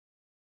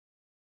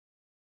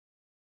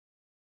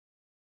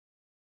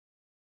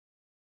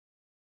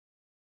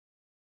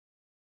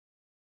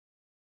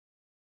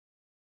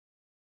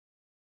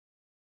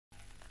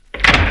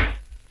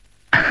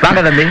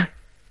வாங்க தம்பி.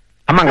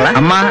 அம்மாங்களா?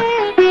 அம்மா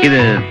இது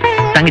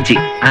தங்கச்சி.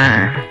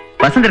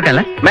 வசந்த்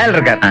இருக்கால? மேல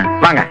இருக்காரு.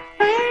 வாங்க.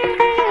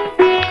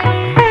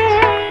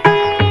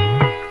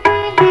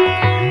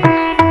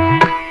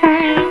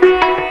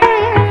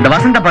 இந்த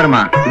வசந்த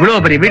பாருமா,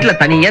 இவ்வளவு பெரிய வீட்டுல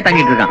தனியா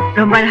தங்கிட்டு இருக்கான்.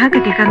 ரொம்ப அழகா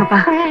கட்டிருக்காங்கப்பா.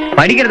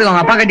 படிக்கிறதுக்கு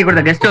அவங்க அப்பா கட்டி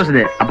கொடுத்த கெஸ்ட் ஹவுஸ்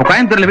இது. அப்ப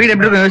கோயம்புத்தூர்ல வீடு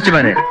எப்படி இருக்கும் யோசிச்சு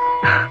பாரு.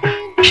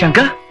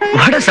 Shankar,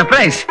 what a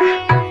surprise.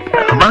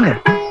 வாங்க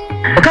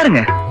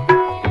உட்காருங்க.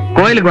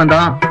 கோயிலுக்கு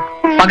வந்தோம்,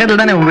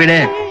 பக்கத்துல தானே உங்க வீடு,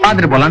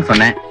 பாத்துட்டு போலான்னு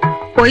சொன்னேன்.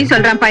 போய்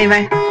சொல்றான்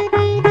இவன்.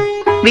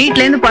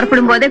 வீட்ல இருந்து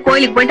புறப்படும் போதே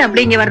கோயிலுக்கு போயிட்டு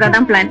அப்படியே இங்க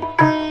வரதான் பிளான்.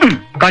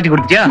 காட்டி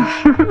கொடுத்தியா?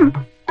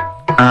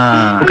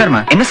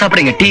 உட்காருமா. என்ன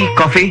சாப்பிடுறீங்க? Tea,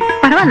 coffee?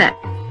 பரவாயில்ல.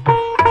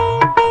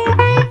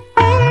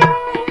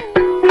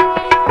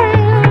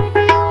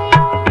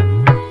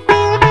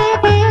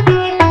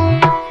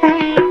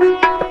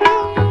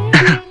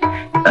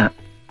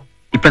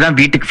 இப்பதான்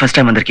வீட்டுக்கு ஃபர்ஸ்ட்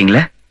டைம்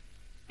வந்திருக்கீங்களே?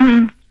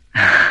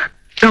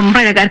 ரொம்ப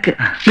அழகா இருக்கு.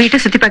 வீட்டை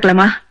சுத்தி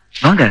பார்க்கலாமா?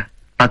 வாங்க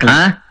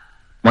பார்க்கலாம்.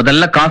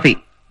 முதல்ல காஃபி.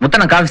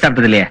 முத்தனை காஃபி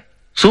சாப்பிட்டது இல்லையே?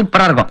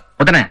 சூப்பரா இருக்கும்.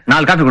 முத்தனை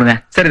 4 காஃபி கொடுங்க.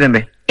 சரி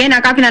தம்பி. ஏன்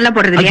நான் காஃபி நல்லா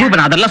போடுறது இல்லையா?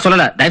 நான் அதெல்லாம்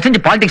சொல்லல. தயவு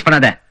செஞ்சு பாலிடிக்ஸ்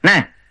பண்ணாத.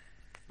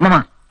 மாமா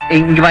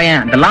இங்க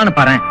வாயேன். இந்த லான்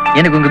பாரு.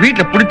 எனக்கு உங்க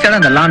வீட்டுல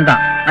பிடிச்சாலும் அந்த லான்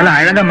தான். நல்லா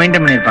அழகா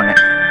மெயின்டைன் பண்ணிருப்பாங்க.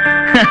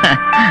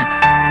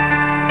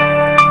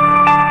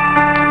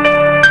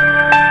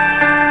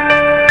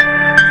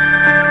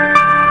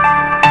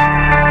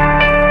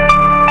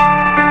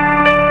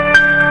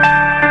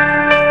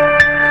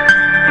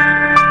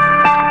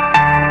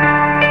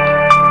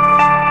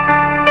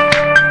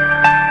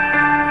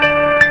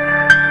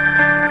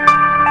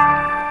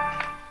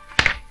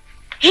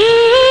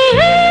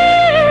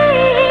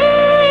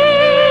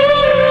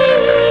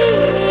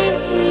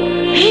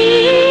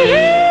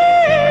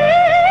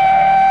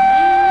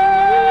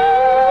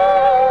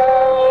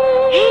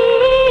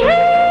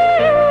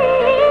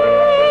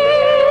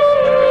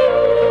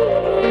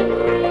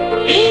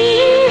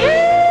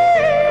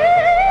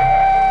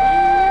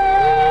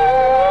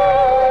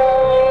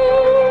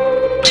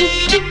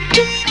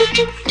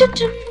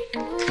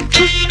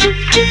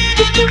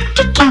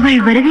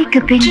 அவள் வருகைக்கு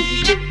பின்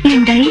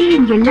என்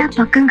டைரியின் எல்லா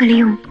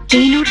பக்கங்களையும்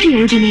தேனூற்றி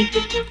எழுதினேன்.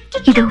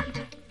 இதோ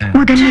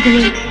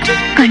முதலில்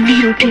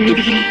கண்ணீரூற்றி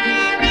எழுதுகிறேன்.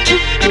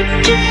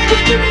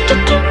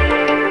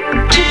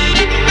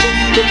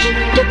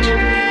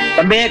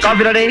 தம்பி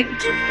காஃபி ரெடி.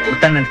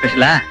 உத்தரன்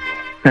ஸ்பெஷலா?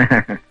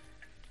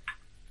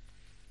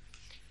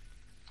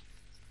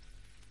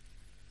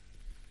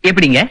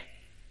 எப்படிங்க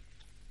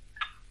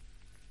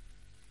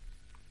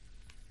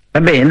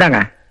தம்பி? இந்தாங்க.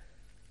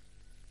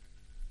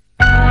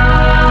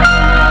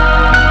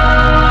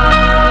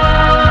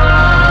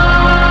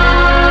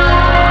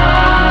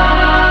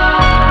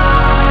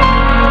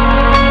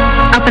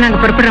 அப்ப நாங்க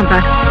புறப்படுறோம்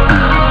பார்.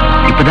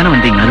 இப்பதானே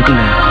வந்தீங்க,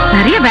 அதுக்குள்ள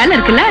நிறைய வேலை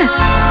இருக்குல்ல.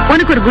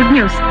 உனக்கு ஒரு குட்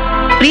நியூஸ்.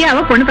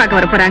 பிரியாவை பொண்ணு பார்க்க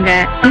வர போறாங்க.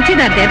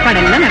 நிச்சயதார்த்த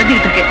ஏற்பாடுகள்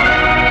நடந்துட்டு இருக்கு.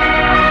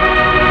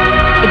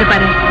 இது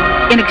பாரு,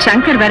 எனக்கு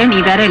சங்கர் வேற நீ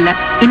வேற இல்ல.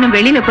 இன்னும்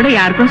வெளியில கூட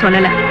யாருக்கும்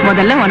சொல்லல.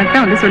 முதல்ல உனக்கு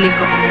தான் வந்து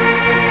சொல்லிருக்கோம்.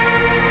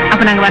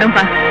 அப்ப நாங்க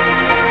வரோம்பா.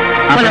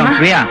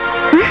 பிரியா,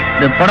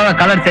 இந்த புடவை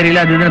கலர்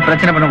சரியில்லை, அது இதுன்னு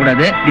பிரச்சனை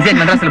பண்ணக்கூடாது. டிசைன்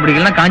மெட்ராஸ்ல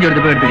பிடிக்கலாம், காஞ்சி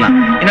எடுத்து போய் எடுத்துக்கலாம்.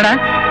 என்னடா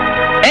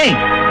ஏய்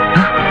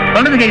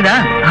சொல்றது கேக்குதா?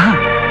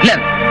 இல்ல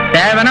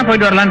தேவைன்னா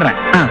போயிட்டு வரலான்ற.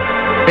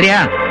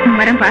 சரியா?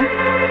 வரேன்பா.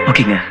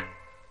 ஓகேங்க.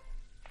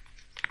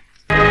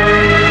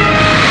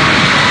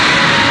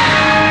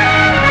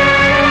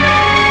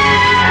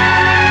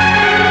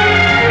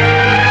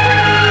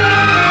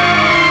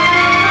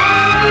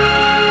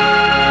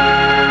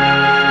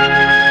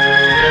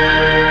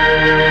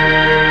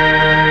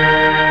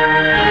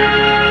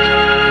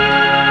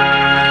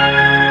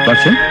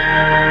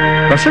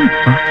 Bachan,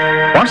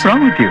 what's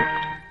wrong with you?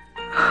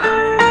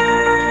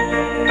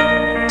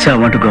 Sir, I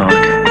want to go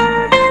out.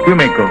 You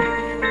may go.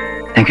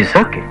 Thank you,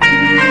 sir. Okay.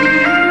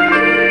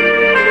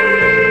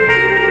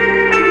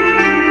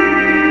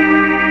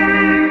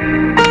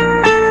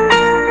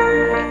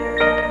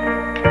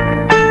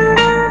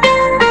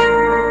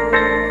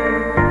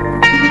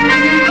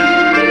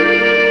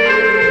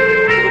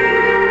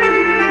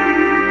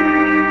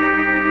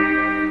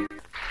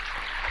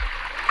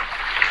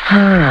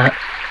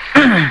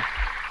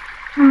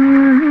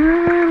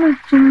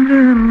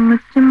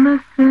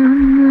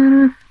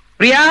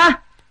 Priya,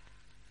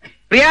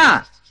 Priya,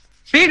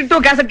 speed 2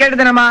 cassette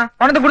கேட்டுதேனம்மா.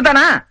 கொண்டு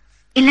கொடுத்தானா?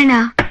 இல்லண்ணா,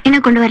 என்ன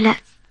கொண்டு வரல.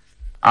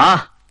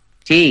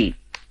 சீ,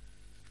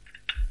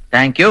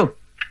 தேங்க்யூ.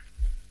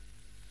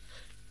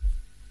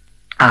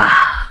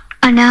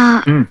 அண்ணா,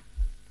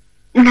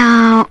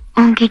 நான்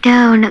உன்கிட்ட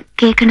ஒண்ணு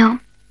கேட்கணும்.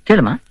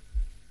 கேளுமா.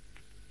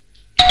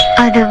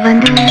 அது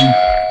வந்து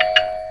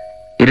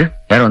இரு,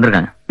 யாரும்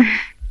வந்திருக்காங்க.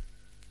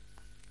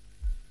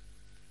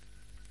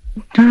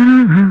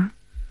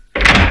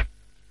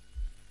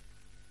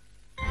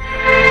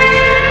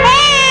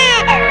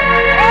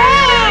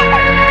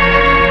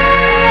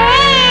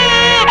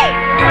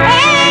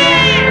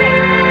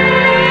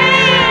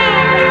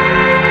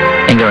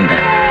 எங்க வந்த?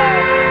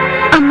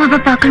 அம்மாவை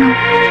பார்க்கணும்.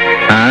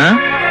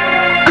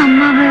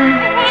 அம்மாவை?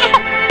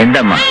 எந்த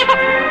அம்மா?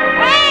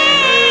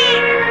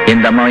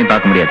 எந்த அம்மாவையும்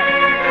பார்க்க முடியாது.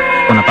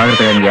 உன்னை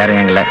பாக்குறதுக்கு இங்க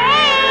யாரும் எங்கல.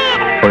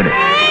 போயிடு.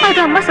 அது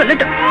அம்மா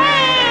சொல்லட்டும்,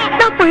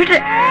 நான்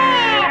போயிடுறேன்.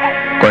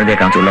 குழந்தைய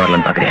காமிச்சு உள்ள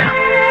வரலன்னு பாக்குறியா?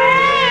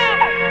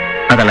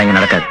 அதெல்லாம் இங்க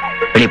நடக்காது.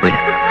 வெளியே போயிடு.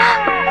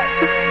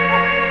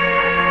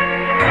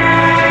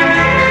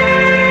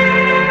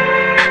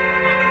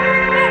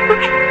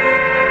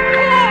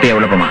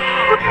 உள்ள போமா.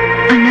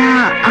 அண்ணா,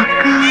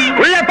 அக்கா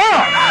உள்ள போ.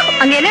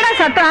 அங்க என்னடா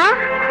சத்தம்?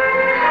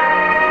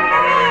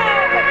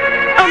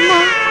 அம்மா.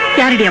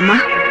 யாரடி அம்மா?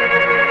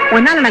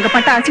 ஒன்னால நாங்க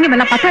பட்ட அசிங்கம்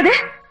எல்லாம் பத்தாது.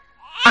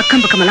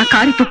 அக்கம் பக்கம் எல்லாம்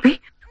காரி துப்பி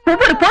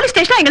ஒவ்வொரு போலீஸ்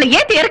ஸ்டேஷனா எங்களை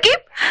ஏத்தி இறக்கி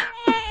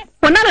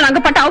ஒன்னால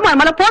நாங்க பட்ட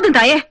அவமானம் போதும்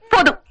தாயே,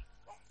 போதும்.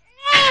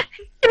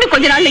 இன்னும்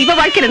கொஞ்ச நாள்ல இவ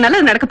வாழ்க்கையில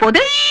நல்லது நடக்க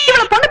போகுது.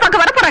 இவள பொண்ணு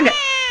பார்க்க வர போறாங்க.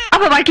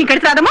 அவ வாழ்க்கை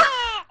கெடுத்துறாதமா?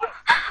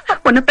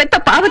 உன்னை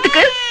பெத்த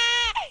பாவத்துக்கு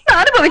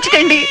நான்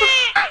அனுபவிச்சுட்டேன்டி.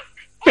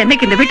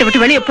 என்னைக்கு இந்த வீட்டை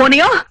விட்டு வெளியே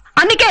போனியோ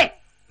அன்னைக்கே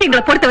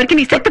எங்களை பொறுத்த வரைக்கும்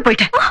நீ செத்து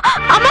போயிட்ட.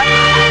 ஆமா,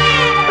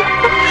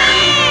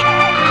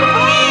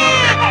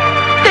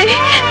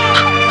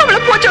 அவளை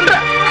போ சொல்ற,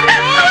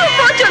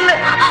 போ சொல்லு.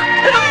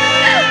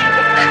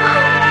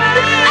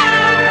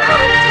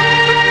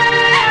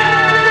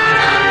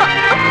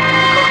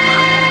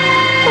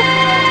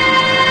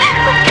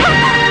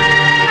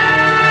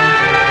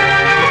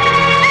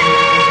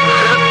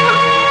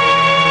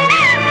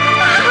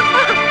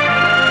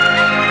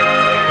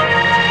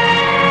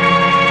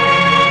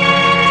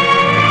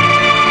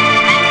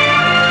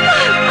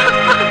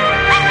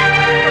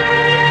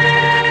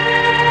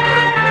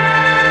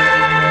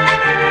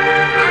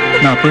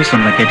 நான் போய்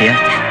சொன்ன கேட்டியா?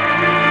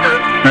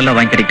 நல்லா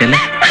வாங்கி கிடைக்கல.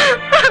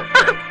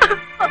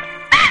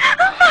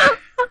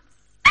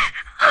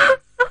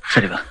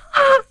 சரி வா.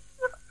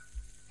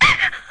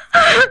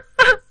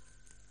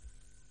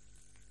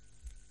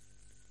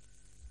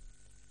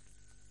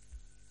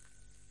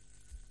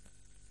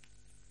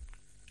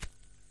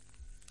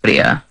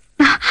 பிரியா,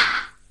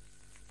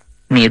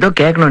 நீ ஏதோ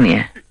கேட்கணும். நீ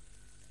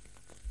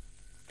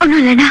ஒண்ணும்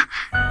இல்லைண்ணா.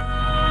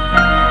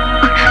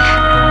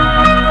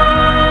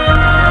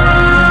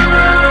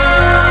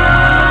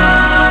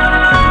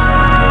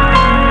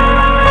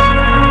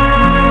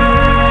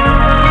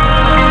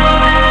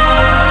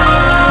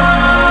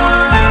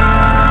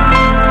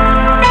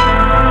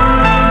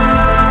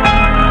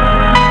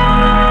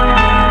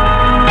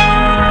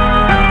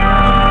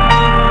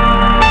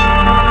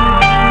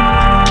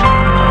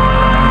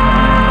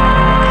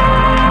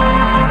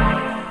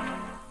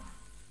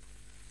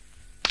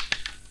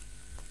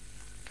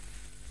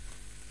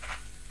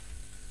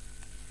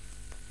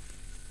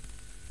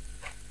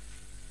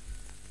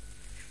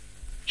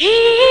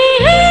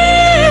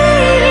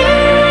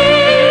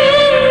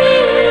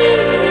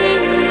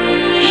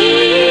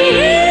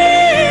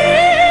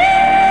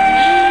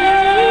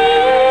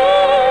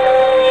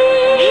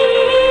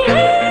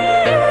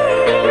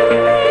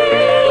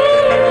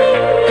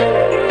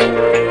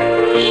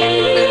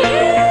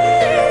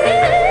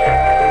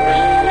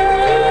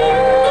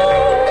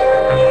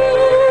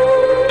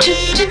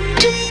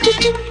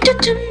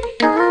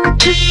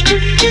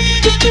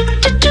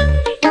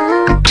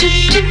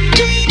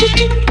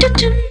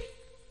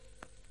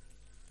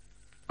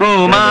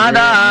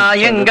 மாதா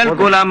எங்கள்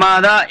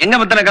குலமாதா. எங்க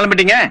மத்தன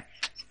கிளம்பிட்டீங்க?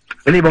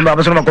 வெளியே ரொம்ப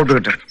அவசரமா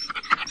கூப்பிட்டுக்கிட்டு.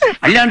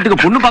 கல்யாணத்துக்கு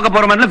பொண்ணு பார்க்க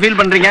போற மாதிரி ஃபீல்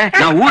பண்றீங்க.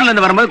 நான் ஊர்ல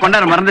இருந்து வரும்போது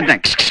கொண்டாட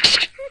மறந்துட்டேன்.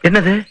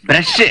 என்னது?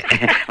 பிரஷ்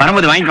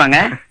வரும்போது வாங்கிப்பாங்க.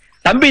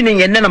 தம்பி,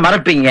 நீங்க என்னென்ன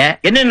மறப்பீங்க,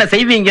 என்னென்ன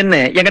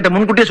செய்வீங்கன்னு என்கிட்ட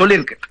முன்கூட்டியே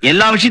சொல்லிருக்கு.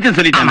 எல்லா விஷயத்தையும்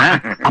சொல்லிட்டாங்க.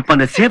 அப்ப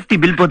அந்த சேஃப்டி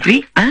பில் பத்திரி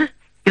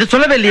இது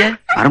சொல்லவே இல்லையே.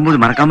 வரும்போது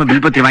மறக்காம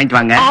பில் பத்திரி வாங்கிட்டு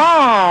வாங்க.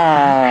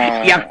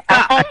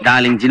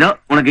 டார்லிங்ஜிலோ,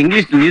 உனக்கு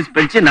இங்கிலீஷ் நியூஸ்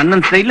படிச்சு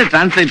நன்னன் ஸ்டைல்ல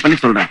டிரான்ஸ்லேட் பண்ணி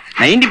சொல்றேன்.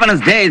 நான்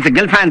இண்டிபெண்டன்ஸ் டே இஸ்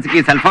கேர்ள்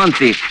ஃபேன்ஸுக்கு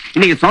சல்ஃபான்சி.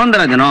 இன்னைக்கு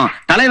சுதந்திர தினம்.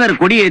 தலைவர்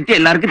கொடி ஏத்தி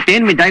எல்லாருக்கும்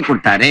தேன் மிட்டாய்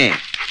கொடுத்தாரு.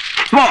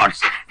 Sports.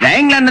 The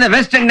England and the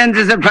West Indies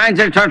is a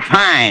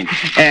fine.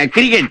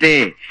 Cricket.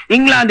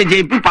 England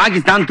ஜெயிப்பு,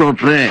 Pakistan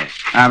தோப்பு.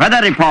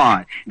 Weather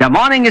report. The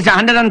morning is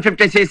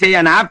 150 cc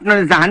and afternoon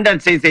is 100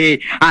 cc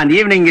and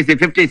evening is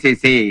 50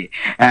 cc.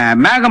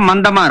 மேகம்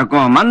மந்தமா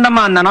இருக்கும்.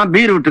 மந்தமா இருந்தா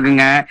பீர்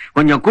விட்டுக்குங்க.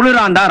 கொஞ்சம்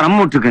குளிரா இருந்தா ரம்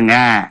விட்டுக்குங்க.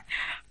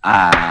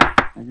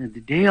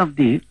 The day of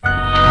the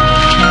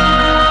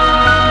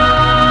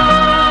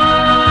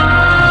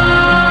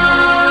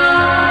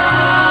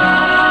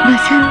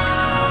Vasanth.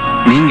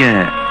 நீங்க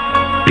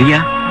பிரியா?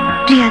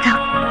 பிரியாதான்.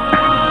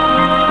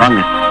 வாங்க,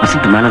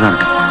 வசந்த் மேலதான்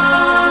இருக்கு.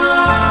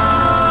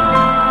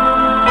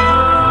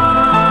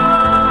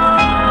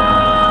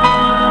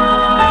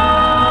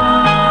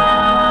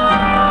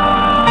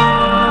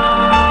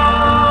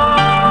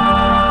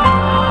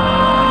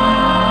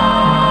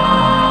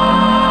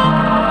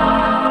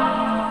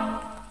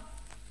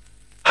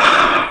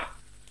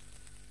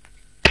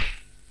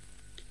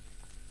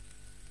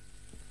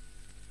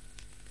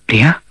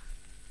 பிரியா,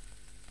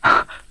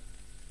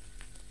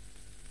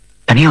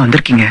 தனியா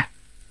வந்திருக்கீங்க?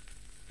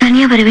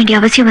 தனியா வர வேண்டிய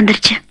அவசியம்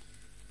வந்துருச்சு.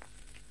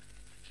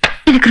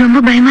 எனக்கு ரொம்ப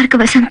பயமா இருக்கு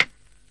வசந்த்.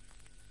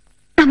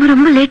 நம்ம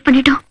ரொம்ப லேட்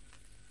பண்ணிட்டோம்.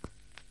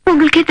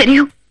 உங்களுக்கே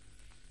தெரியும்,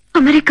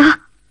 அமெரிக்கா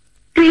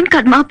கிரீன்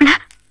கார்டு மாப்பிள்ள,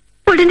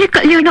 உடனே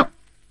கல்யாணம்.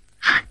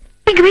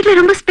 எங்க வீட்டுல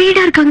ரொம்ப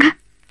ஸ்பீடா இருக்காங்க.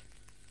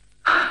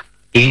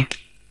 ஏ,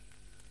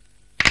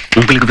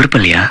 உங்களுக்கு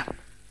விருப்பம் இல்லையா?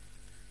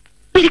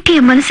 இருக்கு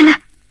என் மனசுல.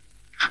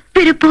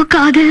 பிறப்போ,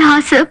 காதல்,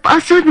 ஆசை,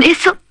 பாசம்,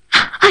 நேசம்,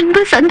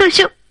 அன்பு,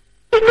 சந்தோஷம்,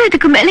 இன்னும்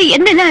இதுக்கு மேல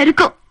என்னெல்லாம்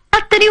இருக்கும்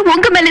அத்தனையும்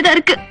உங்க மேலதான்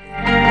இருக்கு.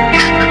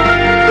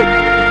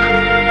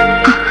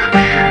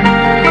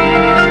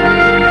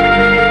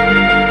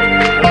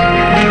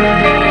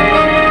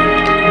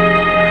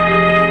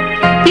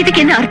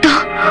 இதுக்கு என்ன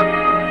அர்த்தம்?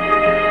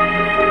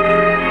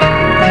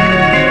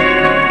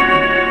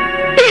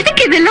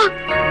 எதுக்கு இதெல்லாம்?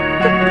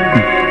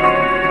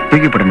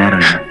 தூக்கிப்பட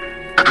நேரம்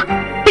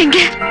எங்க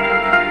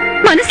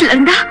மனசுல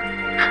இருந்தா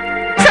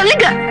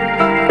சொல்லுங்க,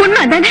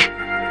 உண்மை தானே?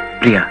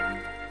 பிரியா,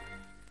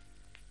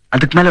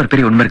 அதுக்கு மேல ஒரு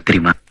பெரிய உண்மை இருக்கு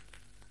தெரியுமா?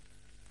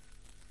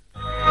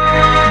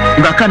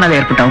 உங்க அக்கானால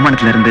ஏற்பட்ட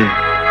அவமானத்துல இருந்து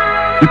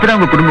இப்பதான்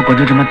உங்க குடும்பம்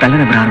கொஞ்சம் கொஞ்சமா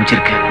தள்ள நபர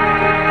ஆரம்பிச்சிருக்கு.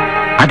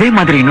 அதே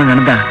மாதிரி இன்னும்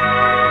நடந்தா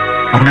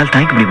அவனால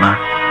தாங்கிக்க முடியுமா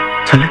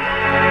சொல்லு?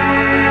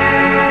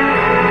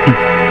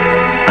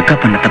 அக்கா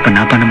பண்ண தப்ப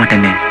நான் பண்ண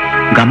மாட்டேன்னு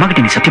உங்க அம்மா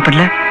கிட்ட நீ சத்தியம்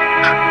பண்ணல?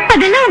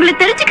 அதெல்லாம் உங்களை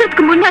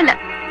தெரிஞ்சுக்கிறதுக்கு முன்னால.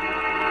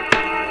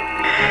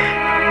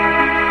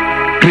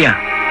 பிரியா,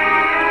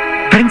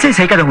 பிரின்சஸ்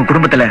சேர்க்காத உங்க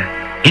குடும்பத்துல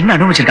என்ன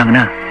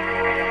அனுபவிச்சிருக்காங்கன்னா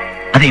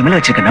அதை என் மேல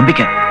வச்சிருக்க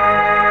நம்பிக்கை.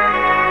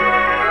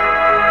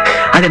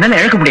 அதை என்னால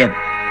இழக்க முடியாது.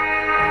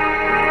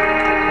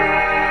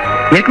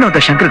 ஏற்கனவே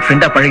ஒருத்தர் சங்கருக்கு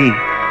ஃப்ரெண்டா பழகி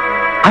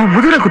அவன்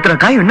முதுகுல குத்துற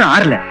காயம் இன்னும்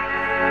ஆறல.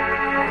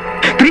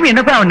 திரும்பி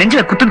என்ன போய் அவன்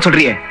நெஞ்சில குத்துன்னு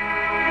சொல்றியே?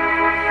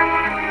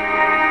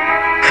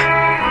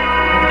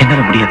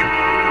 என்னால முடியாது.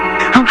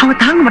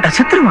 அவன் தாங்க மாட்டான்,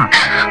 செத்துருவான்.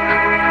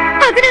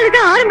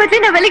 அதனாலதான்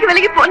ஆரம்பத்துல நான்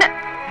விலகி போனேன்.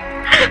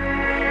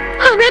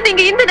 ஆனா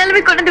நீங்க இந்த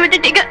நிலைமை கொண்டு வந்து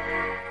விட்டுட்டீங்க.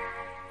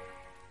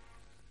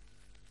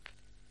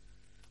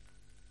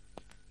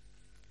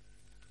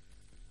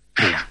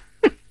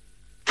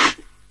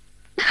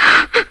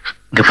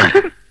 இங்க பாரு,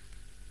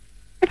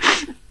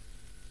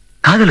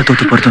 காதல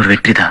தோத்து போறது ஒரு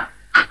வெற்றிதான்.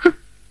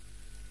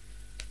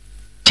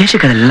 ஜெயிச்ச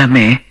கதை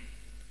எல்லாமே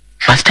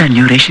பஸ்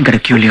ஸ்டாண்ட்லயும், ரேஷன் கடை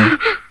கியூலயும்,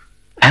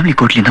 ஃபேமிலி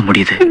கோர்ட்லயும் தான்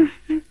முடியுது.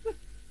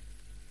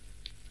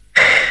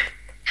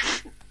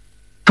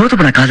 தோத்து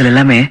போன காதல்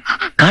எல்லாமே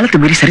காலத்து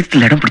மீறி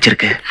சரித்திரத்தில் இடம்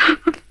பிடிச்சிருக்கு.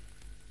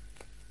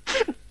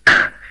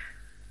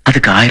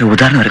 அதுக்கு 1000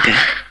 உதாரணம் இருக்கு.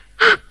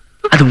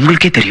 அது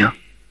உங்களுக்கே தெரியும்.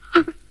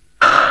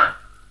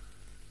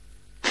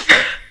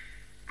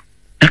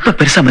 நட்பை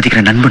பெருசா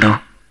மதிக்கிற நண்பனும்,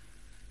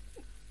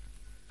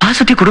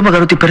 பாசத்தை குடும்ப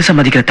கருத்தை பெருசா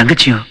மதிக்கிற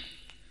தங்கச்சியும்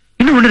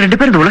இன்னும் 1-2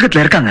 பேர் இந்த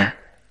உலகத்துல இருக்காங்க.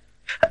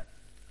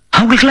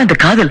 அவங்களுக்கெல்லாம் இந்த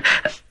காதல்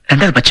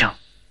 2வது பட்சம்.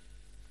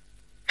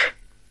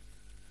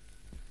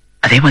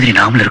 அதே மாதிரி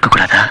நாமளும்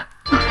இருக்கக்கூடாதா?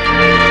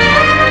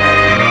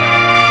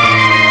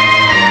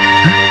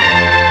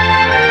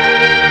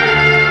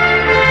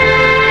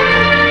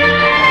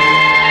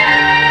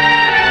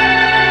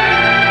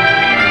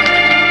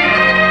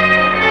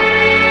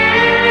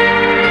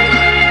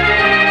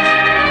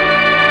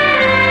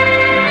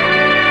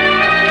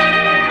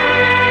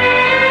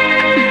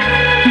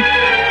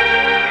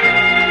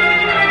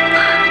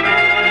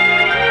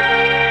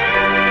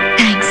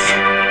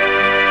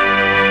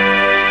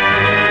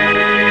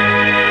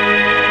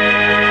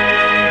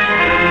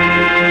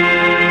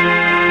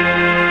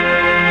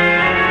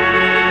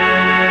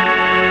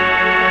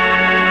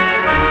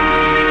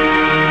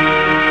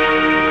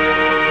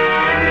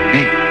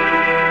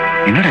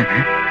 என்னடா இது?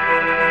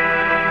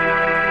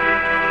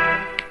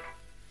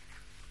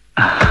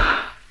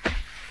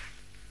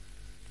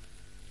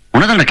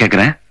 உனதான்டா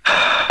கேக்குறேன்.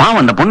 பாவம்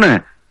அந்த பொண்ணு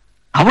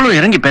அவ்வளவு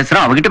இறங்கி பேசுறா,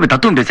 அவகிட்ட போய்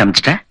தத்துவம் பேசி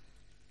அமைச்சிட்ட.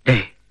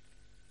 டேய்,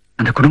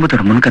 அந்த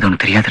குடும்பத்தோட முன்கதை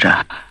உனக்கு தெரியாதுடா.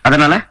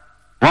 அதனால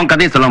உன்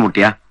கதையை சொல்ல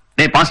முட்டியா?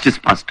 டேய், பாஸ்ட்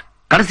இஸ் பாஸ்ட்.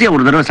 கடைசியா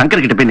ஒரு தடவை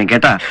சங்கர் கிட்ட போய் நீ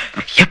கேட்டா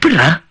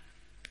எப்படிடா?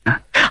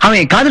 அவன்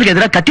என் காதலுக்கு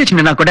எதிராக கத்தி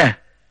வச்சுனா கூட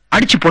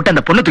அடிச்சு போட்டு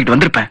அந்த பொண்ணை தூக்கிட்டு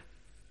வந்திருப்பேன்.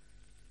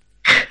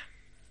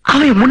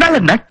 அவன் முன்னால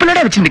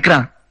நட்புலடா வச்சு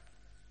நிக்கிறான்.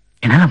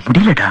 என்னால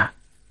முடியலடா.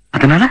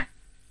 அதனால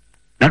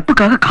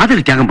நட்புக்காக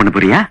காதலை தியாகம் பண்ண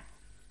போறியா?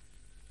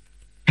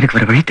 எனக்கு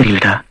வேற வழி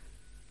தெரியலடா.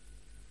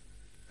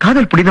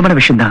 காதல் புனிதமான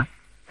விஷயம் தான்.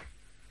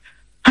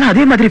 ஆனா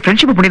அதே மாதிரி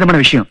ஃப்ரெண்ட்ஷிப் புனிதமான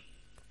விஷயம்.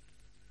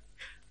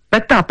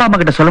 பெத்த அப்பா அம்மா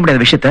கிட்ட சொல்ல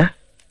முடியாத விஷயத்த,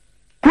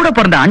 கூட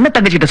பிறந்த அண்ணன்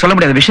தங்கச்சி கிட்ட சொல்ல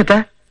முடியாத விஷயத்த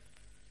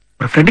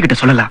ஒரு ஃப்ரெண்டு கிட்ட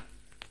சொல்லலாம்.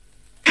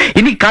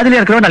 இன்னைக்கு காதலியா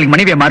இருக்கிறவன் நாளைக்கு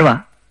மனைவியா மாறுவா.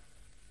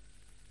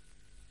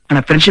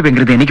 ஆனா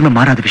ஃப்ரெண்ட்ஷிப்ங்கிறது என்னைக்குமே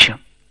மாறாத விஷயம்.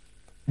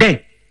 டேய்,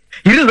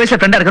 20 வயசுல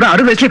ஃப்ரெண்டா இருக்கிறோம்,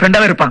 60 வயசுல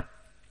ஃப்ரெண்டாவே இருப்பான்.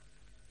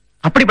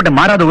 அப்படிப்பட்ட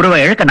மாறாத உறவை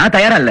இழக்க நான்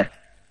தயாரா இல்ல.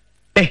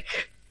 டேய்,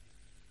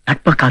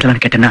 நட்பு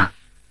காதலான்னு கேட்டேன்னா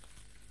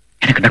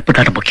எனக்கு நட்பு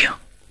தான் முக்கியம்.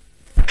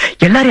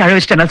 எல்லாரையும் அழ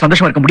வச்சுட்டு என்னால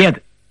சந்தோஷமா இருக்க முடியாது.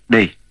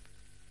 டேய்,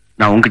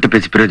 நான் உன்கிட்ட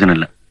பேசி பிரயோஜனம்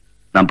இல்ல.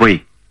 நான் போய்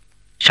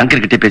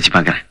சங்கர் கிட்டே பேசி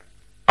பாக்குறேன்.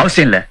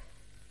 அவசியம் இல்ல.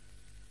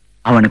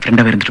 அவனுக்கு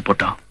ஃப்ரெண்டாவே இருந்துட்டு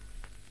போட்டோம்,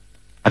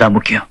 அதான்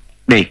முக்கியம்.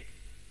 டேய்,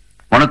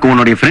 உனக்கு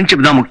உன்னுடைய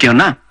ஃப்ரெண்ட்ஷிப் தான்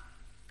முக்கியம்னா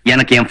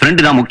எனக்கு என்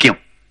ஃப்ரெண்டு தான் முக்கியம்.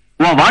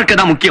 உன் வாழ்க்கை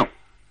தான் முக்கியம்.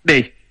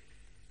 டேய்,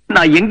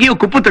 நான் எங்கேயோ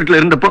குப்பை தொட்டில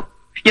இருந்தப்போ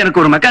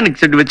எனக்கு ஒரு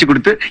மெக்கானிக் செட் வச்சு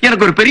கொடுத்து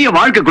எனக்கு ஒரு பெரிய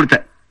வாழ்க்கை கொடுத்த.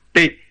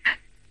 டேய்,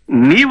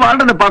 நீ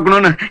வாழ்றத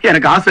பாக்கணும்னு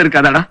எனக்கு ஆசை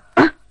இருக்காதாடா?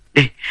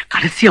 டேய்,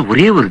 கடைசியா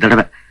ஒரே ஒரு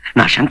தடவை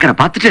நான் சங்கரை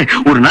பார்த்துட்டு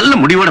ஒரு நல்ல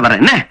முடிவோட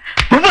வரேன். என்ன?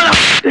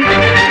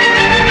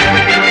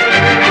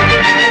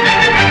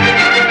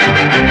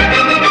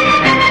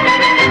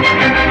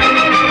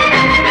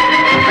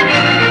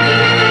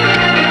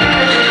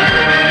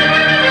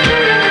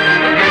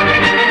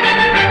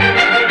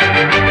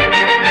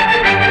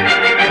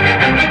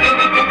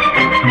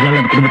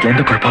 குடும்பத்துல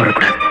எந்த குழப்பம்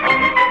வரக்கூடாது.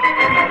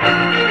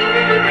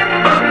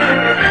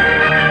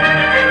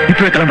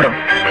 இப்பவே கிளம்புறோம்.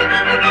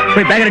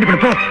 போய் பேக் ரெடி பண்ண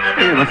போ.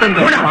 வசந்த்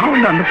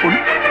அந்த பொண்ணு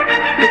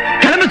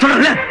கிளம்ப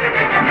சொல்லல.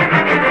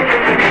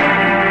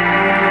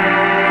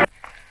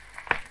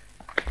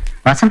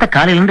 வசந்த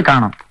காலையில இருந்து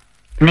காணோம்.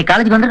 இன்னைக்கு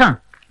காலேஜுக்கு வந்திருக்கான்?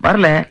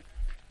 வரல,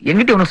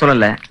 எங்கிட்ட ஒண்ணும்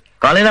சொல்லல.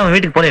 காலையில அவன்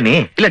வீட்டுக்கு போனே. நீ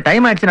இல்ல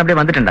டைம் ஆயிடுச்சுன்னு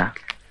அப்படியே வந்துட்டேன்டா.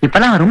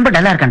 இப்பெல்லாம் அவன் ரொம்ப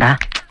டல்லா இருக்கான்டா.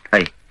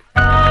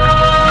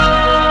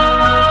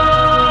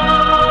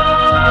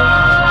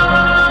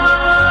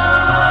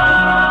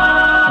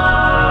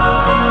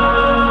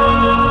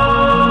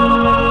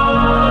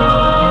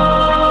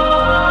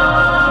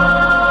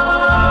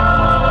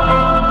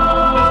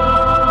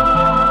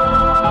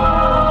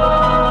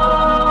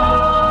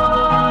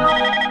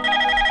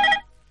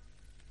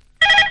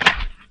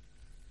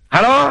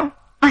 ஹலோ,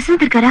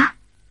 வசந்த் இருக்காரா?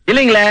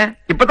 இல்லீங்களே,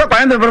 இப்பதான்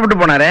கோயம்புத்தூர்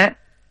புறப்பட்டு போனாரு.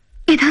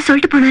 ஏதோ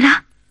சொல்லிட்டு போனாரா?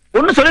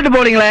 ஒண்ணு சொல்லிட்டு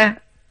போறீங்களே.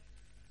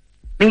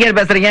 நீங்க யார்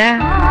பேசுறீங்க?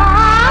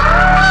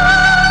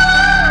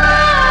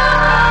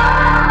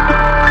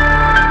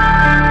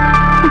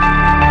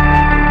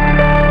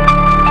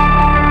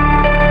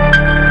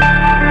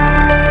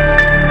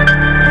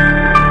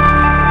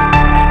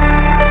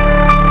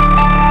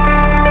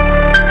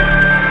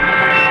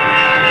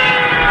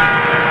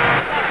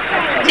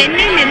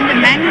 சென்னையில் இருந்து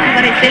பெங்களூர்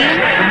வரை செல்லும்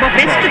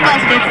வெஸ்ட்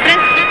கோஸ்ட்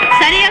எக்ஸ்பிரஸ்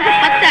சரியாக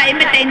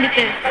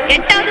 10:55க்கு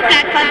 8வது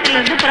பிளாட்பார்மில்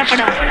இருந்து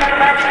புறப்படும்.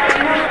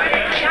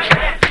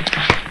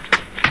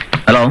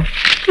 ஹலோ,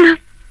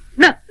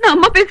 நான்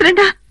அம்மா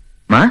பேசுறேன்டா.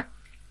 மா,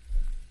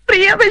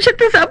 பிரியா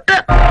விஷத்தை சாப்பிட்டா.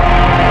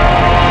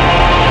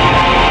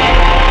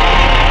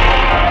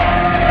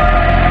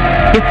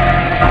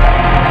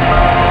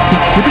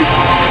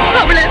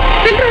 அவளை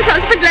பில்ராஜ்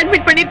ஹாஸ்பிட்டல்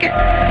அட்மிட் பண்ணிருக்கேன்.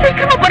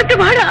 சீக்கிரமா பொறுத்து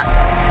வாடா.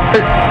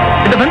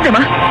 இந்த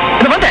வந்தேமா,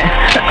 இந்த வந்தேன்.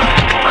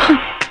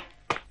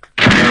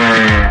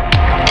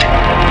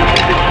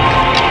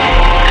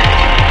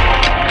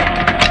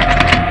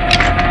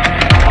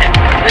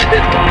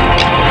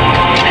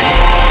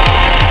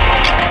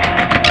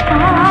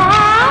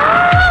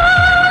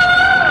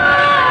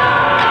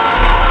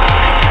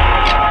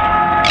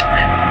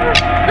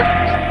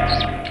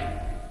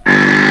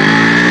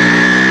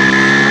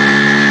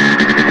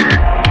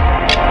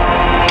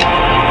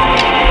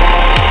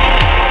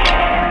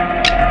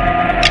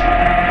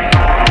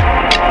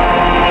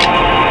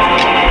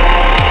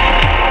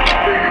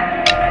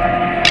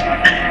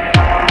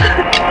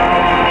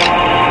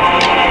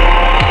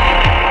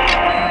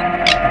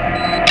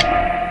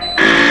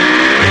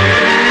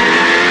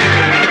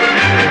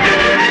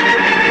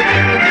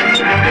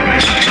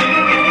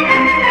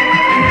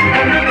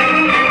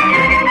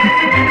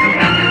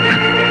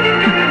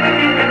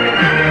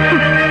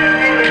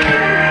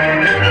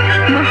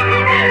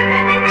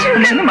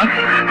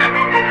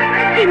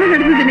 என்ன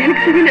நடந்ததுன்னு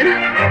எனக்கு தெரியலடா.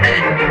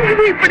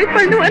 இது இப்படி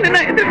பண்ணுவான்னு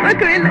நான்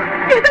எதிர்பார்க்கவே இல்லை.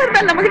 எதா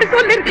இருந்தாலும் நம்ம கிட்ட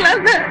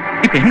சொல்லிருக்கலாம்.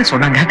 இப்ப என்ன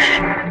சொன்னாங்க?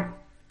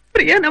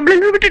 பிரியா நம்மள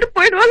விட்டுட்டு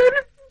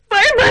போயிடுவாங்கன்னு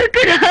பயமா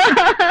இருக்குடா.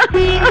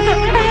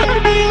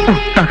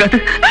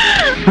 டாக்டர்,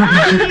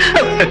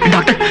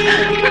 டாக்டர்,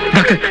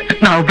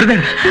 நான்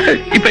அப்படிதான்.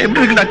 இப்ப எப்படி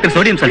இருக்கு டாக்டர்?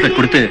 சோடியம் சல்பேட்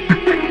கொடுத்து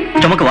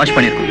ஸ்டொமக்க வாஷ்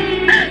பண்ணிருக்கோம்.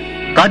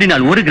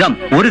 கார்டினால் 1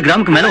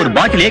 கிராமுக்கு மேல ஒரு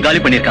பாட்டிலே காலி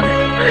பண்ணிருக்காங்க.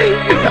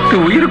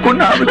 டாக்டர் உயிருக்கு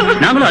ஒண்ணு ஆகுது.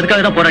 நாங்களும்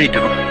அதுக்காக தான் போராடிட்டு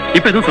இருக்கோம்.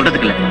 இப்ப எதுவும்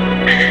சொல்றதுக்கு இல்ல.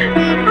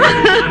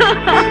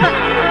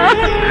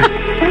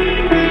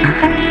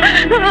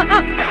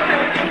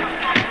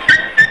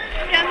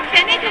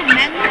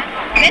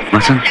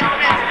 வசந்த்,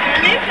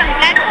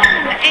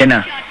 என்ன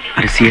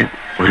அரிசிய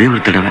ஒரே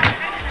ஒரு தடவை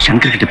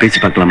சங்கர் கிட்ட பேசி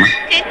பார்க்கலாமா?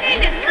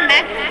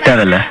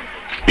 தேவையில்ல.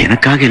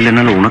 எனக்காக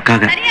இல்லைனாலும்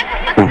உனக்காக,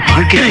 உன்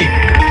வாழ்க்கை.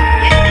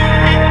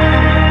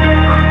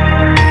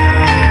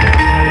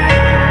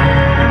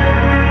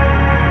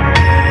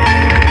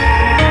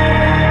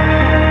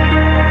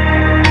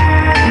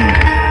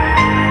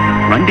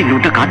 வண்டி இங்க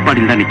விட்ட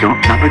காட்பாடியில் தான் நிக்கும்.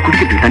 நான் போய்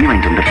குடிக்கிறதுக்கு தண்ணி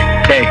வாங்கிட்டு வந்துடுறேன்.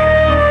 டேய்,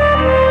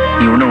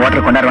 நீ ஒன்னும்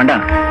வாட்டர் கொண்டாட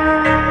வேண்டாம்.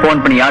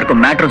 போன் பண்ணி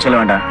யாருக்கும் மேட்டரும் சொல்ல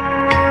வேண்டாம்.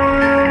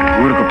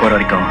 ஊருக்கு போற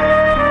வரைக்கும்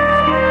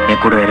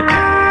என் கூட இருக்கு.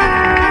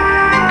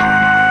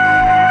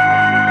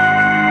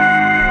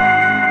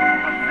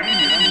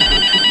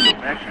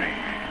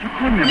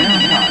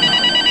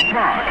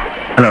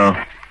 ஹலோ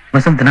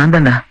வசந்த், நான்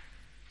தான்டா.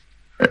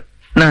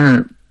 நான்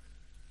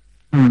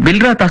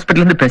பில்ராஜ்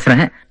ஹாஸ்பிட்டல் இருந்து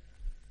பேசுறேன்.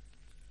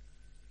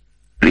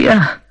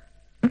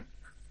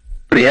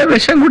 பிரியா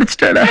விஷம்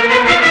குடிச்சிட்டாடா.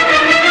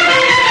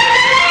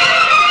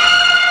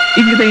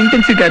 இங்கதான்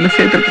இன்டென்சிவ் கேர்ல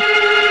சேர்த்துருக்கு.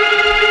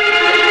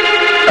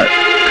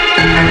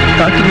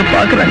 டாக்டர்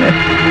பாக்குறாங்க.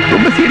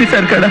 ரொம்ப சீரியஸா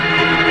இருக்காடா.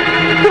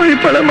 போய்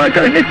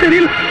பழமாக்காங்க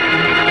தெரியல.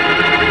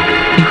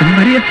 நீ கொஞ்சம்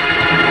மரியா.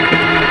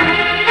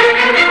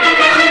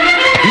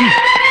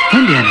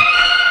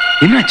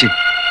 என்னாச்சு?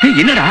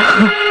 என்னடா?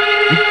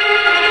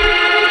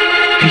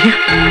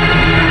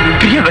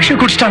 பிரியா விஷம்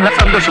குடிச்சிட்டாங்க.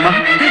 சந்தோஷமா?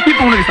 இப்ப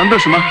உனக்கு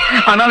சந்தோஷமா?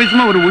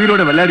 அனாவசியமா ஒரு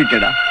உயிரோட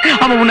விளையாடிட்டடா.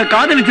 அவன் உன்னை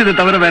காதலிச்சதை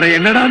தவிர வேற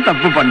என்னடா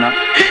தப்பு பண்ணா?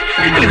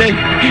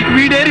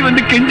 வீடேறி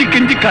வந்து கெஞ்சி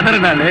கெஞ்சி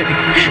கதறனாலே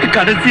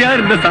கடைசியா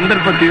இருந்த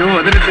சந்தர்ப்பத்தையும்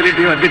அதில்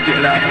சொல்லிட்டு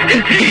வந்துட்டேடா.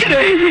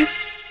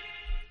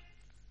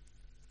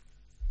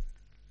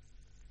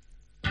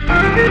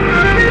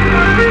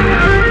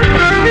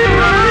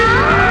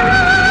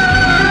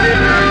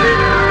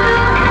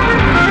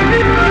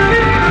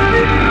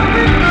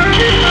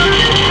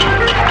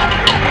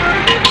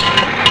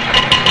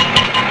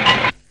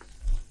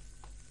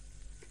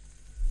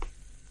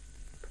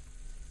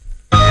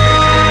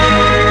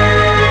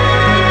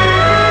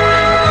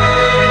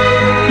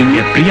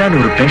 பிரியான்னு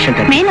ஒரு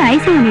பேஷண்ட் மேல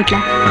ஐசியூ யூனிட்ல.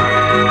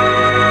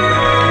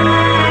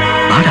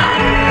 வாடா.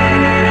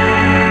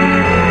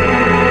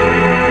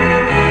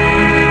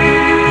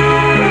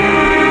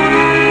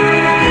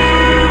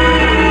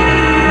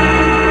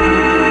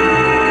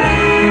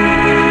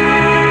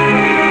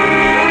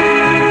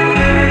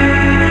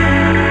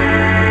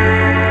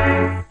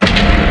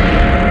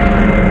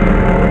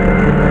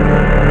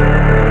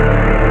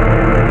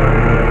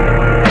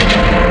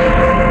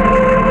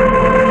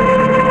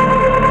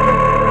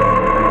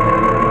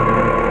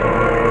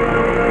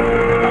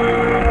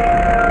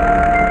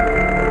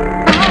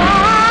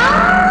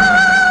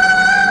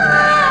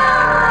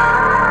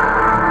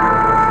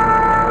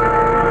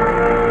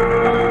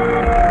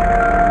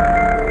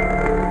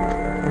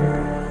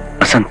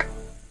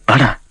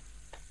 வாடா.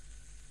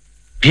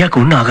 பிரியாக்கு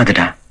ஒண்ணும்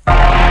ஆகாதுடா.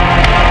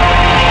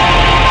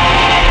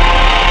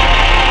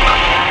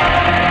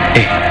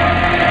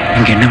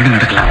 இங்க என்ன வேணா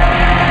நடக்கலாம்.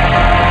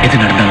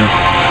 எது நடந்தாலும்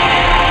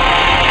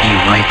நீ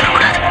வாய்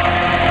தரக்கூடாது.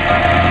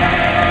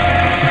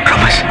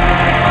 ப்ராமிஸ்.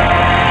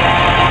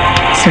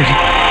 சரி.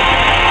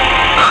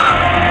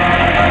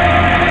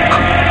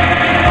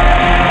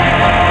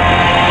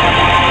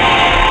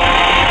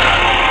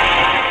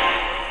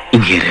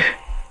 இங்க இரு.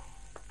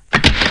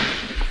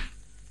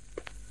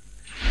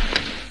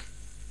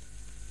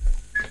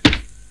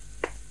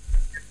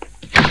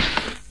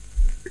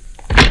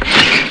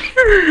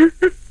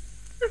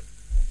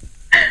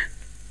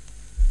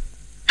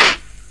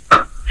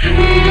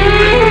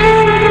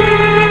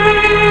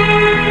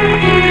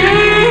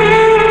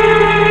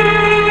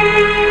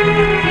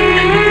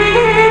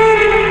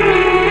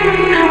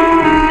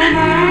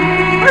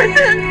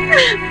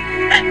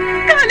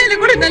 காலையில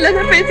கூட நல்லா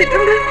பேசிட்டு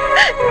இருந்தேன்.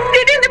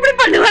 திடீர்னு இப்படி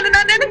பண்ணுவான்னு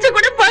நான் நினைச்சு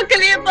கூட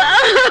பார்க்கலையேப்பா.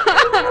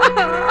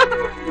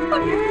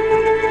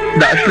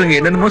 டாக்டருங்க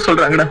என்னென்னமோ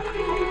சொல்றாங்கடா.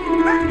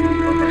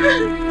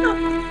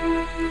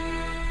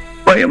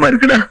 பயமா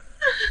இருக்குடா.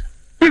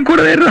 என்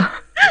கூட வேறா.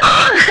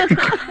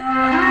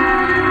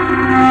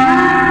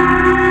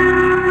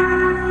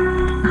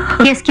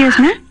 எஸ்கியூஸ்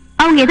மீ,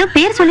 அவங்க ஏதோ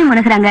பேர் சொல்லி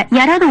முனகுறாங்க.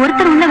 யாராவது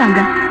ஒருத்தர் உள்ள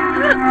வாங்க.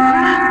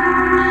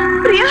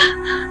 பிரியா,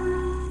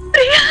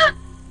 பிரியா,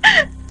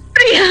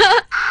 பிரியா,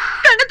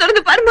 கண்ணை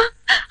திறந்து பாருமா.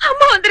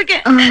 அம்மா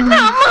வந்திருக்கேன்.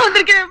 அம்மா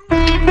வந்திருக்கேன்.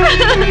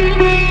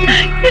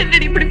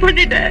 என்னடி இப்படி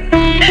பண்ணிட்ட?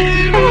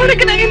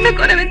 உனக்கு நான் என்ன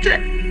குறை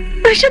வச்சேன்?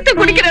 விஷத்தை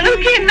குடிக்கிற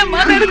அளவுக்கு என்னமா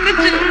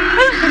நடந்துச்சு?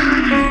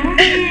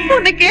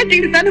 உன்னை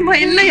கேட்டுக்கிட்டு தானம்மா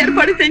எல்லாம்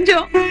ஏற்பாடு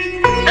செஞ்சோம்.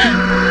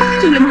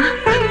 சொல்லுமா,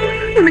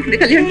 உனக்கு இந்த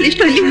கல்யாணத்துல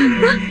இஷ்டம்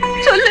இல்லையா?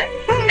 சொல்லு.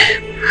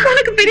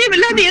 உனக்கு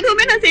பிரியமில்லாத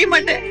எதுவுமே நான் செய்ய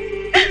மாட்டேன்.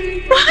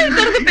 வாய்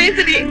திறந்து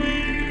பேசுடி.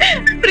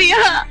 பிரியா,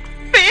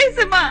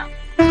 பேசுமா.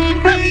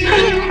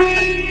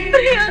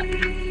 பிரியா,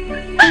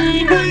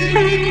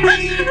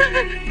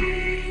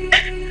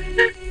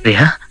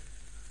 பிரியா,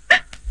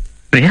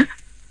 பிரியா,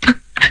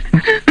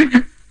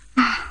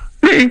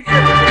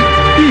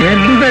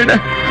 என்னடா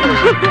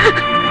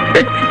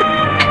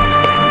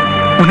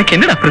உனக்கு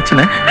என்னடா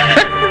பிரச்சனை?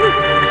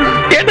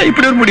 ஏன்டா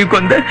இப்படி ஒரு முடிவுக்கு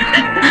வந்த?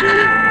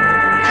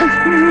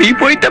 நீ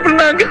போயிட்ட அப்புறம்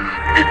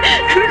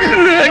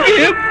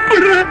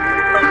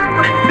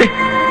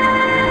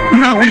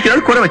நான் உனக்கு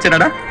ஏதாவது குறை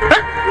வச்சேனடா?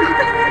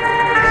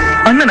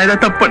 அண்ணன்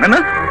ஏதாவது தப்பு பண்ணனா?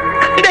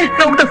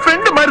 நான் உங்க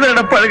ஃப்ரெண்ட் மாதிரி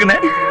தான்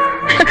பழகுனேன்.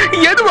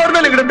 எதுவா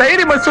இருந்தாலும் எங்கிட்ட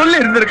தைரியமா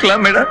சொல்லி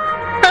இருந்திருக்கலாம் மேடம்.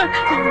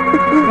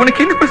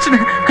 உனக்கு என்ன பிரச்சனை?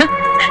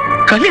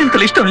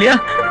 கல்யாணத்துல இஷ்டம் இல்லையா?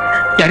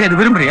 யாரையாவது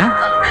விரும்புறியா?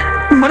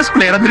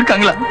 மனசுக்குள்ள யாராவது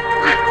இருக்காங்களா?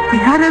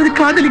 யாராவது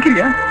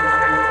காதலிக்கிறியா?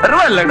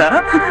 பரவாயில்லடா,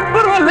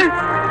 பரவாயில்ல.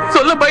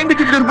 சொல்ல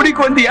பயந்துட்டு ஒரு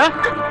முடிக்கு வந்தியா?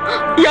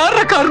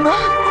 யாரா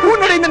காரணம்?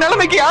 உன்னோட இந்த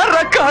நிலைமைக்கு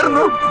யாரா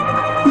காரணம்?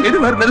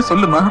 எதுவா இருந்தாலும்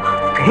சொல்லுமா,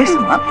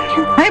 பேசுமா,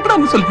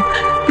 பயப்படாம சொல்லு.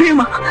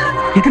 பிரியமா,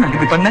 எது நான்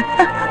இப்படி பண்ண?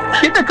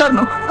 என்ன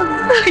காரணம்?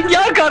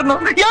 யார்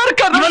காரணம்? யார்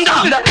காரணம்?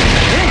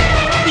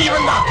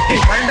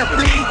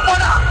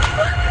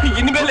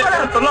 இனிமேல்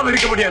சொல்லாம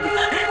இருக்க முடியாது.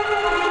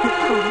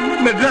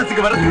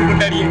 மெட்ராஸுக்கு வரதுக்கு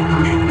முன்னாடியே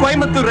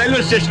கோயம்புத்தூர்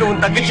ரயில்வே ஸ்டேஷன்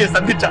உன் தங்கச்சியை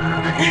சந்திச்சா.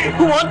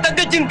 உன்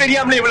தங்கச்சின்னு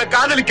தெரியாமலே இவளை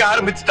காதலிக்க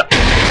ஆரம்பிச்சுட்டா.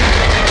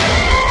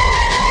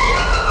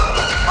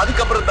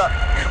 அதுக்கப்புறம் தான்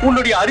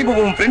உன்னுடைய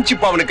அறிமுகமும்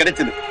ஃப்ரெண்ட்ஷிப் அவனுக்கு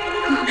கிடைச்சது.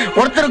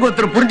 ஒருத்தருக்கு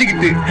ஒருத்தர்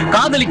புரிஞ்சுக்கிட்டு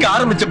காதலிக்க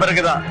ஆரம்பிச்ச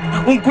பிறகுதான்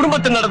உன்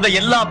குடும்பத்தில் நடந்த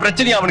எல்லா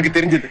பிரச்சனையும் அவனுக்கு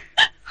தெரிஞ்சது.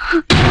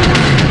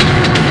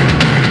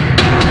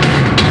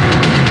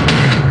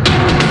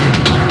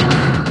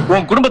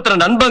 உன்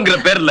குடும்பத்துல நண்பங்கிற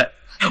பேர்ல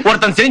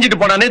ஒருத்தன் செஞ்சுட்டு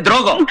போனானே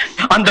துரோகம்,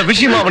 அந்த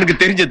விஷயம் அவனுக்கு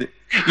தெரிஞ்சது.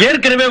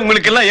 ஏற்கனவே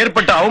உங்களுக்கு எல்லாம்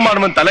ஏற்பட்ட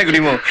அவமானமும்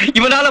தலைகுடியும்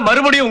இவனால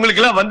மறுபடியும்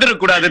உங்களுக்கு எல்லாம்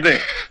வந்துடக்கூடாதுன்னு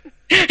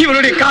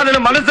இவனுடைய காதல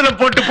மனசுல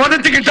போட்டு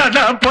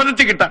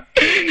புதைச்சுக்கிட்டான்.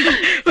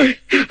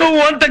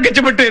 உன்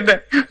தங்கச்சி மட்டும் என்ன,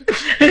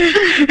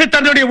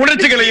 தன்னுடைய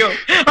உணர்ச்சிகளையும்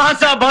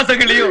ஆசா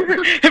பாசங்களையும்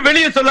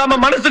வெளியே சொல்லாம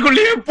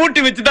மனசுக்குள்ளேயே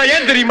பூட்டி வச்சுதான்.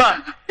 ஏன் தெரியுமா?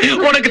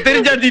 உனக்கு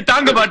தெரிஞ்சா நீ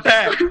தாங்க மாட்ட,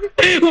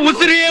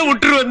 உசிரியே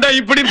விட்டுரு வந்தா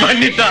இப்படி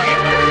பண்ணிட்டான்.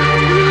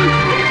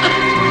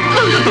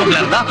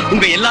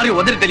 உங்க எல்லாரையும்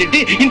உதறி தள்ளிட்டு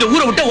இந்த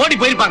ஊரை விட்டு ஓடி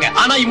போயிருப்பாங்க.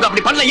 ஆனா இவங்க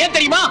அப்படி பண்ணல. ஏன்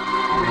தெரியுமா?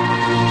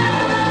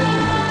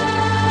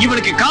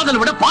 இவனுக்கு காதல்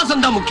விட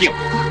பாசம் தான் முக்கியம்.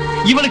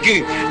 இவனுக்கு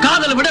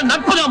காதலை விட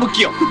நட்பு தான்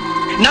முக்கியம்.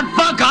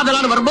 நட்பா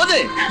காதலான்னு வரும்போது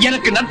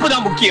எனக்கு நட்பு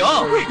தான்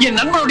முக்கியம், என்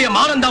நண்பனுடைய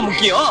மானம் தான்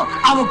முக்கியம்,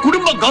 அவன்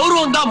குடும்ப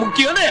கௌரவம் தான்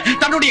முக்கியம்னு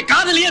தன்னுடைய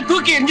காதலையே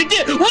தூக்கி எறிஞ்சிட்டு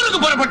ஊருக்கு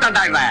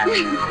புறப்பட்டான்டா இவன்.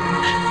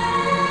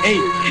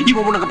 ஏய்,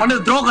 இவன் உனக்கு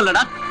பண்ணது துரோகம்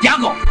இல்லடா,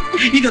 தியாகம்.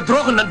 இது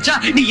துரோகம் நினைச்சா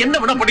நீ என்ன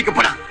விட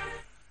படிக்கப்படா.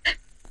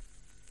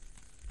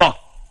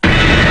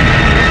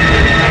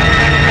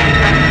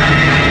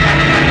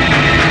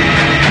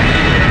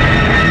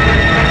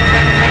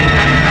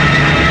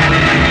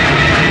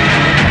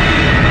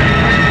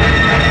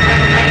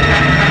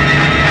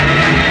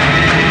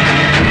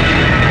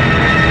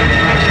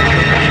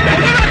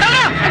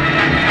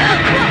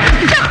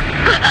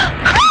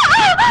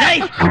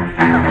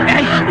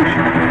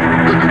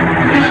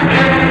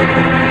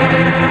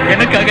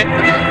 எனக்காக,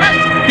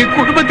 என்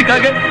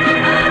குடும்பத்துக்காக,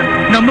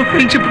 நம்ம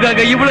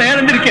ஃப்ரெண்ட்ஷிப்புக்காக இவ்வளவு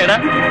இழந்திருக்கேடா.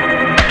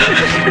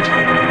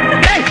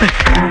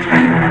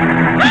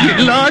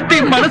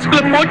 எல்லாத்தையும்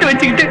மனசுக்குள்ள போட்டு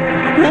வச்சுக்கிட்டு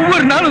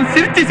ஒவ்வொரு நாளும்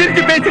சிரிச்சு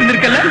சிரிச்சு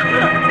பேசிருந்திருக்கல.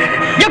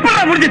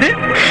 எப்படா முடிஞ்சது?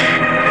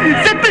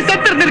 செத்து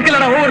செத்து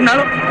இருந்திருக்கலடா ஒவ்வொரு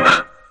நாளும்.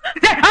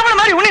 அவன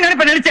மாதிரி உன்னை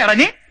நினைப்ப நினைச்சாடா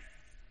நீ?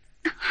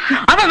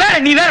 அவன் வேற,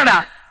 நீ வேறடா.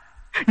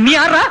 நீ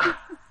யாரா?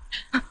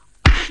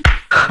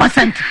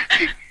 வசந்த்,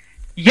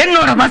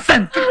 என்னோட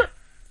வசந்த்,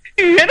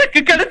 எனக்கு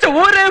கிடைச்ச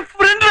ஒரே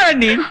ஃப்ரெண்ட்ரா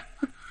நீ.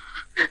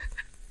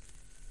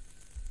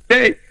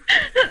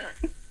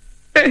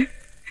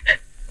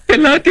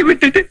 எல்லாத்தையும்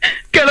விட்டுட்டு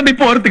கிளம்பி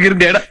போறதுக்கு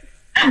இருந்தேடா.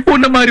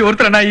 உன்ன மாதிரி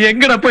ஒருத்தர நான்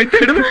எங்கடா போய்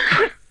தேடுவேன்?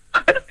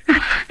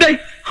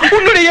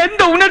 உன்னுடைய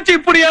எந்த உணர்ச்சி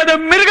புரியாத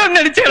மிருகம்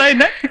நினைச்சேடா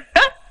என்ன?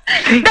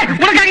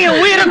 உனக்காக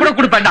என் உயிரை கூட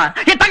கொடுப்பேன்டா.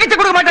 என் தங்கச்சி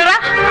கொடுக்க மாட்டாடா,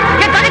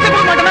 என் தங்கச்சி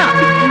கொடுக்க மாட்டானா?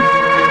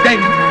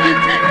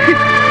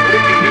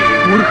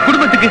 ஒரு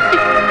குடும்பத்துக்கு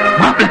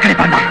மாப்பிள்ள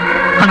கிடைப்பான்டா,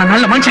 ஆனா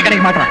நல்ல மனுஷன்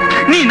கிடைக்க மாட்டான்.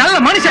 நீ நல்ல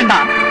மனுஷன்டா.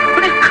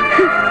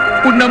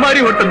 உன்ன மாதிரி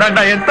ஒருத்தன்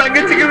தான்டா என்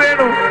தங்கச்சிக்கு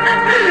வேணும்.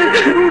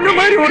 உன்ன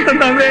மாதிரி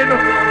ஒருத்தன் தான்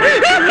வேணும்.